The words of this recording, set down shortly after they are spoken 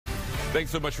Thanks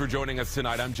so much for joining us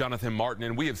tonight. I'm Jonathan Martin,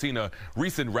 and we have seen a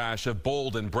recent rash of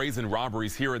bold and brazen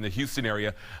robberies here in the Houston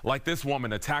area, like this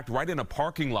woman attacked right in a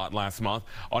parking lot last month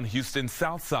on Houston's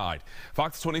South Side.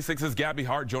 Fox 26's Gabby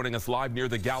Hart joining us live near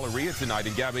the Galleria tonight.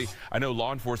 And Gabby, I know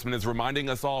law enforcement is reminding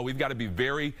us all we've got to be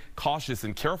very cautious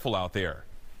and careful out there.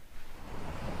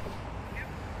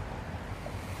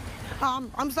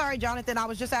 I'm sorry, Jonathan. I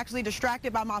was just actually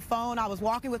distracted by my phone. I was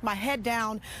walking with my head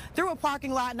down through a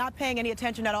parking lot, not paying any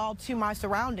attention at all to my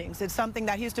surroundings. It's something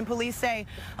that Houston police say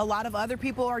a lot of other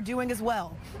people are doing as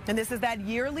well. And this is that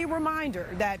yearly reminder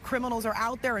that criminals are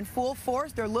out there in full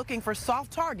force. They're looking for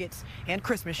soft targets and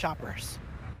Christmas shoppers.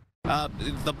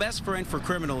 The best friend for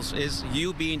criminals is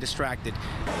you being distracted.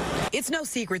 It's no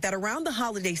secret that around the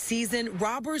holiday season,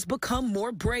 robbers become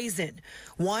more brazen.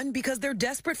 One, because they're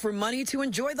desperate for money to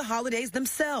enjoy the holidays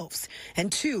themselves.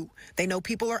 And two, they know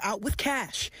people are out with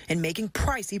cash and making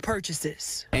pricey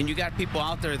purchases. And you got people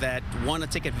out there that want to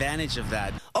take advantage of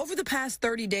that. Over the past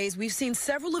 30 days, we've seen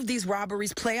several of these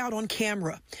robberies play out on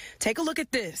camera. Take a look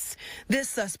at this. This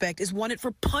suspect is wanted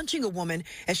for punching a woman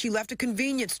as she left a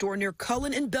convenience store near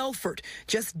Cullen and Belfort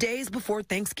just days before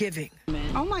Thanksgiving.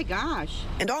 Oh my gosh.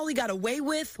 And all he got away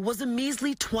with was a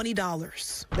measly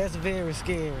 $20. That's very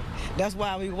scary. That's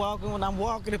why we walking. When I'm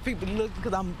walking, the people look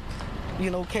because I'm,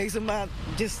 case somebody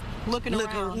just looking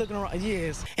around.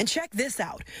 Yes. And check this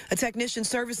out. A technician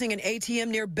servicing an ATM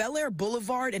near Bel Air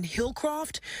Boulevard and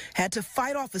Hillcroft had to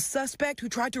fight off a suspect who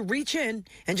tried to reach in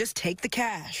and just take the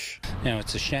cash.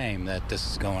 It's a shame that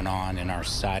this is going on in our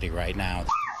society right now.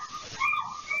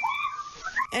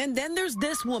 And then there's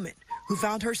this woman who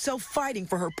found herself fighting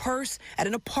for her purse at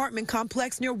an apartment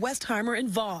complex near Westheimer and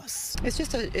Voss. It's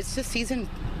just season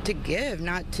to give,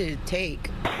 not to take.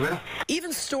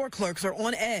 Even store clerks are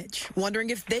on edge, wondering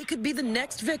if they could be the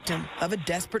next victim of a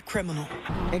desperate criminal.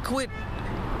 And quit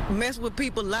mess with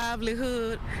people's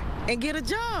livelihood and get a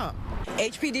job.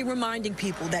 HPD reminding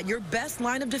people that your best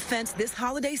line of defense this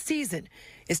holiday season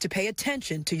is to pay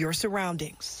attention to your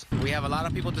surroundings. We have a lot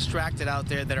of people distracted out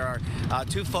there that are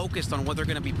too focused on what they're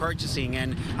going to be purchasing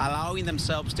and allowing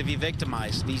themselves to be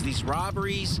victimized. These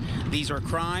robberies, these are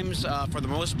crimes for the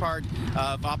most part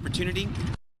of opportunity.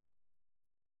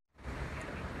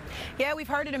 Yeah, we've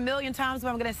heard it a million times, but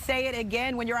I'm going to say it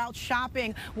again. When you're out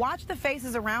shopping, watch the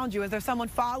faces around you. Is there someone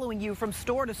following you from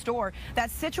store to store?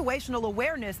 That's situational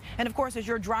awareness. And of course, as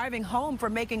you're driving home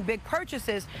from making big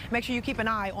purchases, make sure you keep an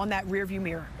eye on that rearview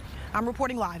mirror. I'm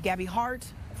reporting live. Gabby Hart,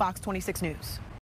 Fox 26 News.